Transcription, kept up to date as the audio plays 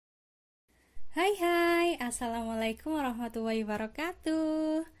Hai, Assalamualaikum warahmatullahi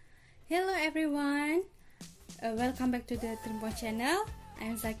wabarakatuh. Hello everyone, welcome back to the D-Trimpongs channel.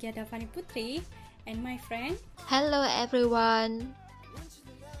 I'm Zakia Davani Putri and my friend. Hello everyone,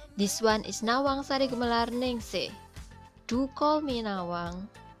 this one is Nawang Sari Gumelar Ningsih. Do call me Nawang.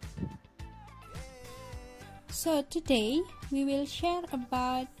 So today we will share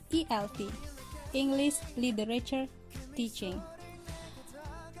about ELT, English Literature Teaching.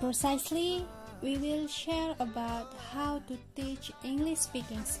 Precisely, we will share about how to teach English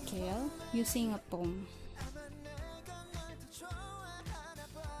speaking skill using a poem.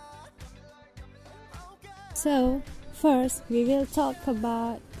 So, first we will talk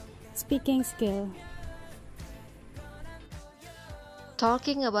about speaking skill.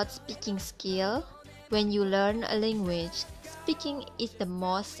 Talking about speaking skill, when you learn a language, speaking is the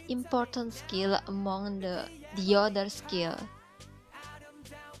most important skill among the other skill.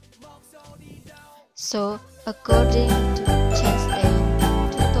 So, according to Chastain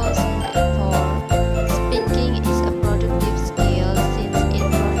 2004, speaking is a productive skill since it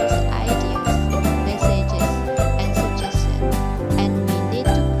produces ideas, messages, and suggestions, and we need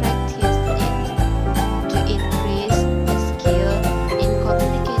to practice it to increase the skill in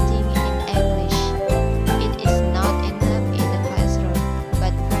communicating in English. It is not enough in the classroom,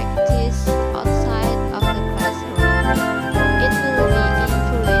 but practice outside of the classroom. It will be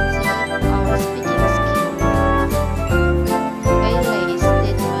influencing our speaking.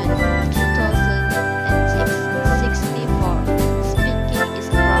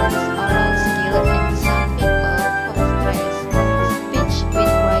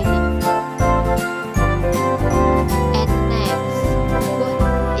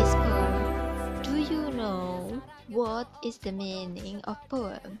 What is the meaning of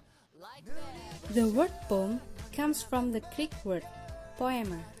poem? The word poem comes from the Greek word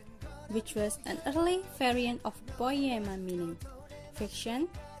poema, which was an early variant of poema meaning fiction,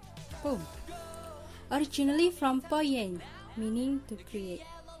 poem. Originally from poiein, meaning to create.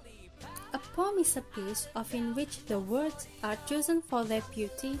 A poem is a piece of in which the words are chosen for their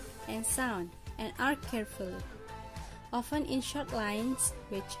beauty and sound and are carefully, often in short lines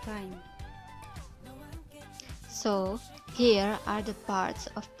which rhyme. So, here are the parts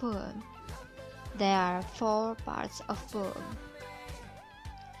of poem. There are 4 parts of poem.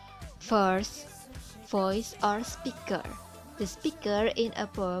 First, voice or speaker. The speaker in a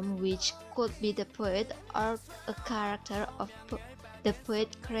poem, which could be the poet or a character of the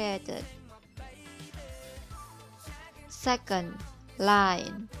poet created. Second,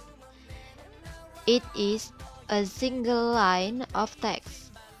 line. It is a single line of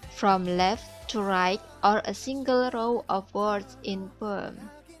text from left to right or a single row of words in poem.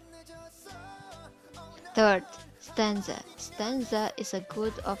 Third, stanza. Stanza is a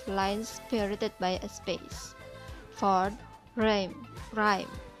group of lines separated by a space. Fourth, rhyme,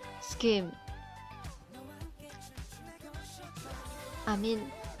 scheme.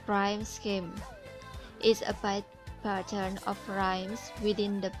 Rhyme scheme is a pattern of rhymes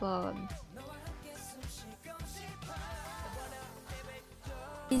within the poem.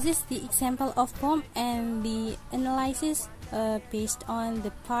 This is the example of poem and the analysis based on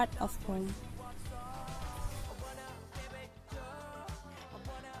the part of poem.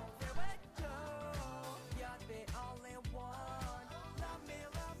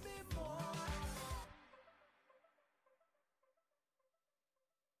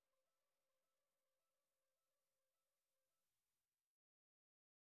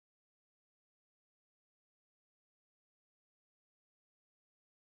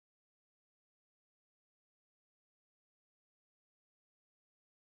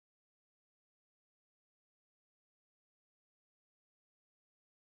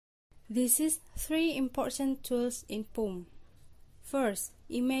 This is 3 important tools in poem. First,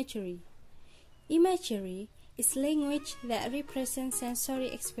 imagery. Imagery is language that represents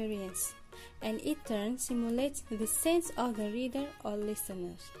sensory experience, and in turn simulates the sense of the reader or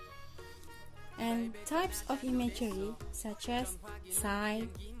listeners. And types of imagery such as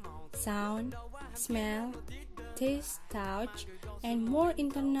sight, sound, smell, taste, touch, and more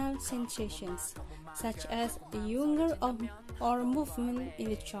internal sensations such as hunger or movement in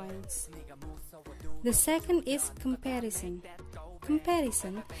the joints. The second is comparison.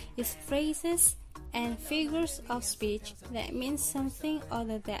 Comparison is phrases and figures of speech that mean something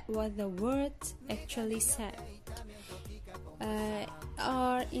other than what the words actually said.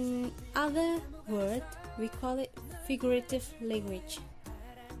 Or in other words, we call it figurative language.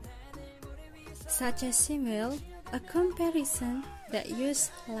 Such as simile, a comparison that uses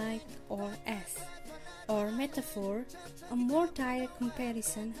like or as. or metaphor, a more direct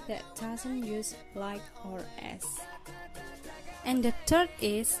comparison that doesn't use like or as. And the third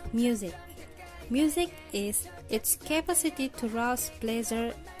is music. Music is its capacity to rouse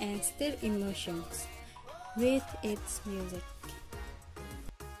pleasure and stir emotions with its music.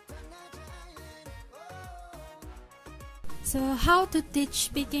 So how to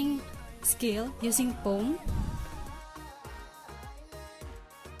teach speaking skill using poem?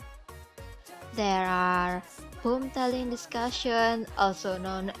 There are poem telling discussion, also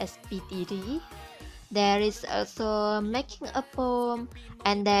known as PTD. There is also making a poem,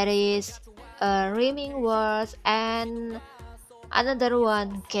 and there is rhyming words, and another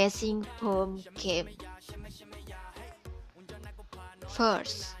one, guessing poem game.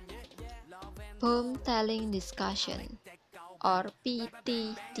 First, poem telling discussion, or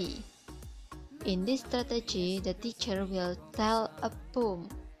PTD. In this strategy, the teacher will tell a poem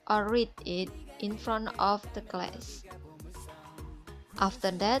or read it in front of the class.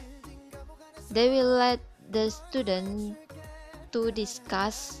 After that, they will let the student to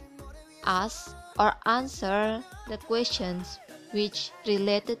discuss, ask, or answer the questions which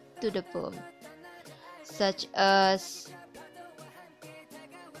related to the poem, such as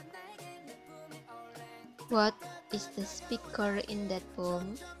what is the speaker in that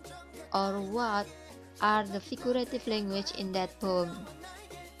poem, or what are the figurative language in that poem,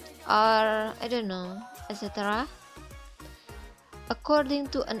 or I don't know, etc. According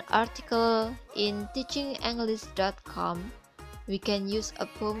to an article in teachingenglish.com, we can use a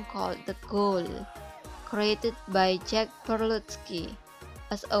poem called The Goal, created by Jack Perlutsky,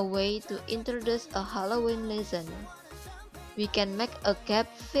 as a way to introduce a Halloween lesson. We can make a gap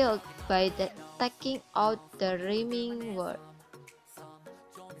filled by taking out the rhyming word.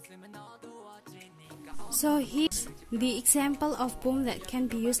 So here's the example of poem that can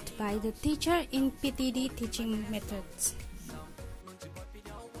be used by the teacher in PTD teaching methods.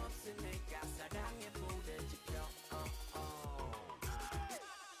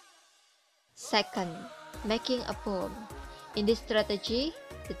 Second, making a poem. In this strategy,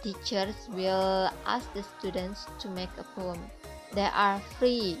 the teachers will ask the students to make a poem. They are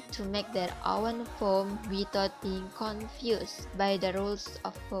free to make their own poem without being confused by the rules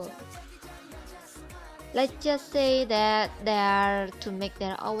of poem. Let's just say that they are to make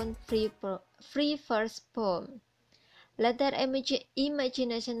their own free first poem. Let their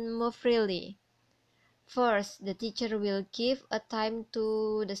imagination move freely. First, the teacher will give a time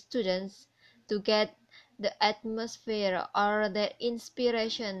to the students to get the atmosphere or their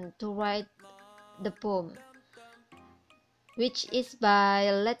inspiration to write the poem, which is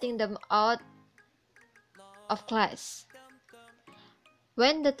by letting them out of class.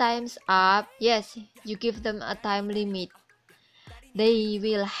 When the time's up, yes, you give them a time limit. They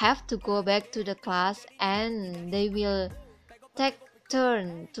will have to go back to the class and they will take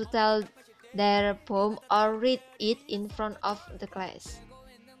turn to tell their poem or read it in front of the class.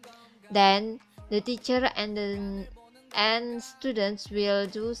 Then the teacher and students will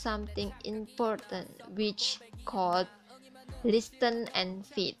do something important, which called listen and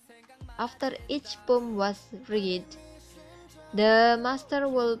feed. After each poem was read, the master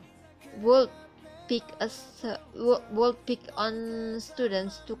will pick on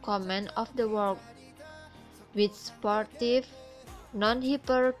students to comment of the work with supportive,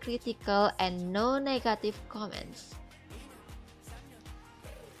 non-hypercritical, and no negative comments.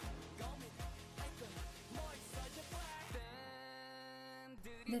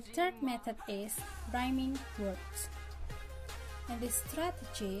 The third method is rhyming words. In this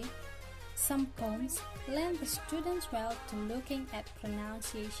strategy, some poems lend the students well to looking at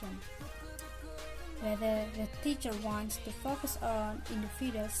pronunciation. Whether the teacher wants to focus on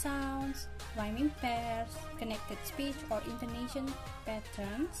individual sounds, rhyming pairs, connected speech, or intonation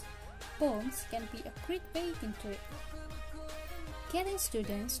patterns, poems can be a great way into it. Getting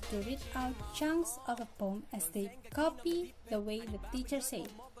students to read out chunks of a poem as they copy the way the teacher said.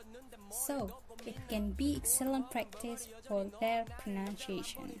 So, it can be excellent practice for their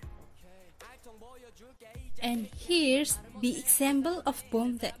pronunciation. And here's the example of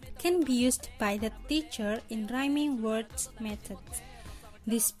poem that can be used by the teacher in rhyming words method.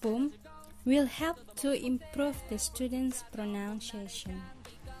 This poem will help to improve the students' pronunciation.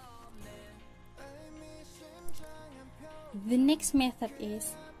 The next method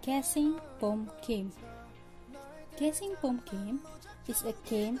is guessing poem game. Guessing poem game is a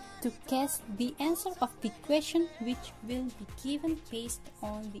game to guess the answer of the question which will be given based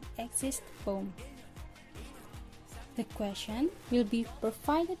on the exist poem. The question will be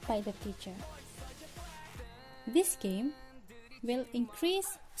provided by the teacher. This game will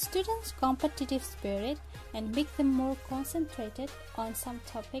increase students' competitive spirit and make them more concentrated on some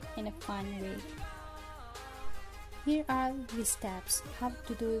topic in a fun way. Here are the steps how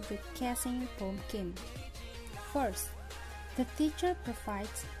to do the guessing poem game. First, the teacher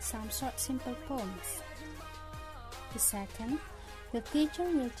provides some short simple poems. The second, the teacher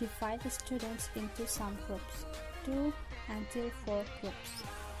will divide the students into some groups, 2 until 4 groups.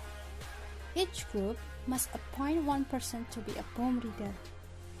 Each group must appoint one person to be a poem reader.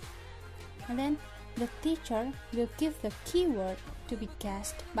 And then the teacher will give the keyword to be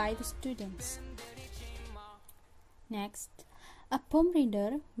guessed by the students. Next, a poem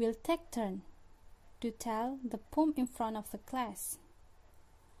reader will take turn to tell the poem in front of the class.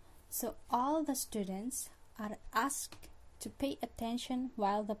 So all the students are asked to pay attention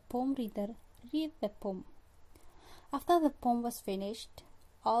while the poem reader read the poem. After the poem was finished,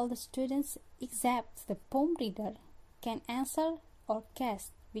 all the students except the poem reader can answer or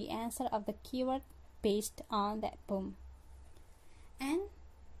guess the answer of the keyword based on that poem. And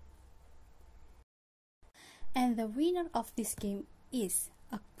the winner of this game is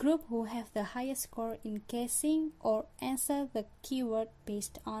a group who have the highest score in guessing or answer the keyword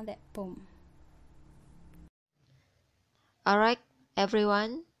based on that poem. Alright,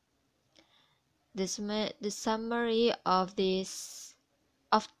 everyone. The summary of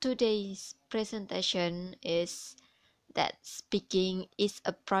today's presentation is that speaking is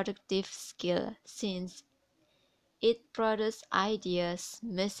a productive skill since it produces ideas,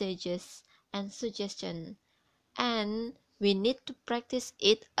 messages, and suggestions, and we need to practice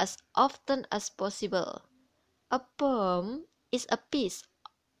it as often as possible. A poem is a piece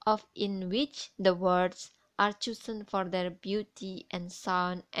of in which the words are chosen for their beauty and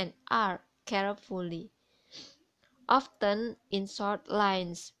sound and are carefully, often in short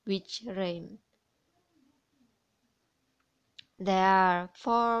lines which rhyme. There are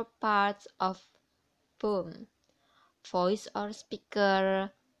 4 parts of poem: voice or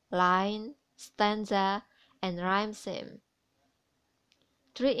speaker, line, stanza, and rhyme scheme.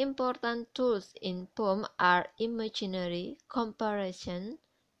 3 important tools in poem are imaginary, comparison,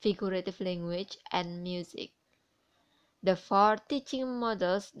 figurative language, and music. The 4 teaching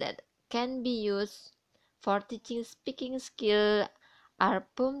models that can be used for teaching speaking skill are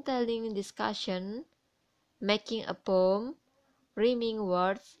poem telling discussion, making a poem, rhyming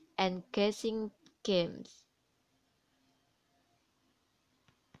words, and guessing games.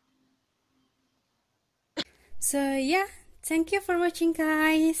 So yeah, thank you for watching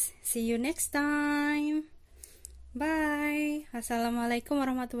guys. See you next time. Bye. Assalamualaikum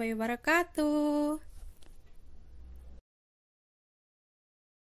warahmatullahi wabarakatuh.